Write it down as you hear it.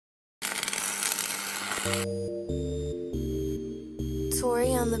Tori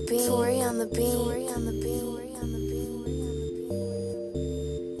on the beat. Tori on the beat. Tori on the beat.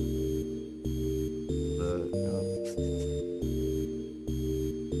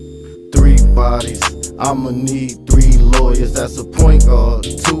 3 bodies, I'ma need 3 lawyers. That's a point guard,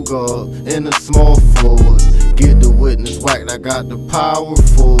 2 guard, and a small forward. Get the witness whacked, I got the power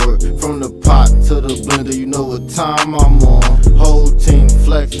for it. From the pot to the blender, you know what time I'm on. Whole team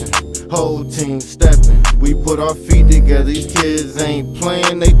flexing, whole team stepping. We put our feet together, these kids ain't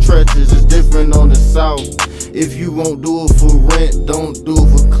playing, they treacherous. It's different on the south. If you won't do it for rent, don't do it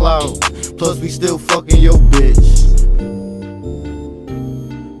for clout. Plus we still fucking your bitch.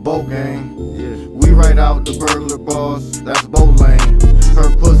 Bow gang, yeah. We right out the burglar boss, that's Bow Lane.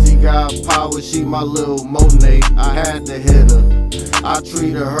 Her pussy got power, she my little Monet. I had to hit her, I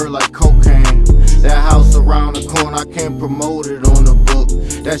treated her like cocaine. That house around the corner, I can't promote it on the book.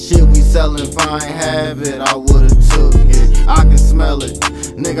 That shit we sellin', if I ain't have it, I would've took it. I can smell it,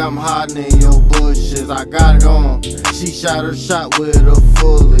 nigga, I'm hiding in your bushes. I got it on, she shot her shot with her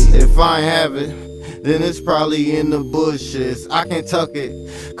fully. If I ain't have it, then it's probably in the bushes. I can't tuck it,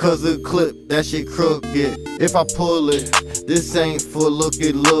 cause the clip, that shit crooked. If I pull it, this ain't for look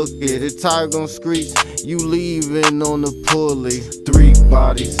it. The tire gon' screech, you leaving on the pulley. 3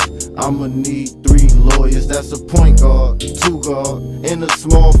 bodies, I'ma need 3 lawyers. That's a point guard, 2 guard, and a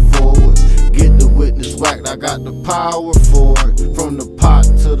small forward. Get the witness whacked, I got the power for it. From the pot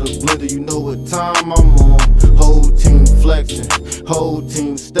to the blender, you know what time I'm on. Whole team flexing, whole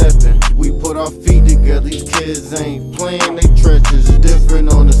team stepping. We put our feet together, these kids ain't playing, they treacherous. It's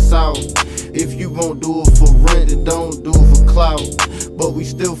different on the south. If you won't do it for rent, then don't do it for clout. But we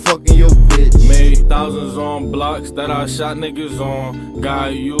still fucking your bitch. Made thousands on blocks that I shot niggas on.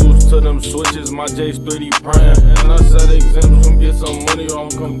 Got used to them switches, my J's 3D printing. And I said exams, come get some money or I'm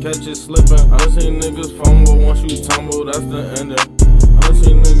come catch it slipping. I done seen niggas fumble, once you tumble, that's the ending. I done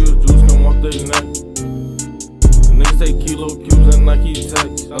seen niggas juice come off their neck. Niggas take kilo cubes and Nike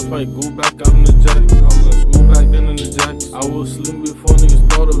Techs. That's why go back out in the jacks. I was in school back then in the jacks. I was slim before niggas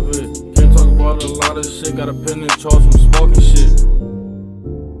thought of it. Can't talk about a lot of shit, got a pen and charge from sparking shit.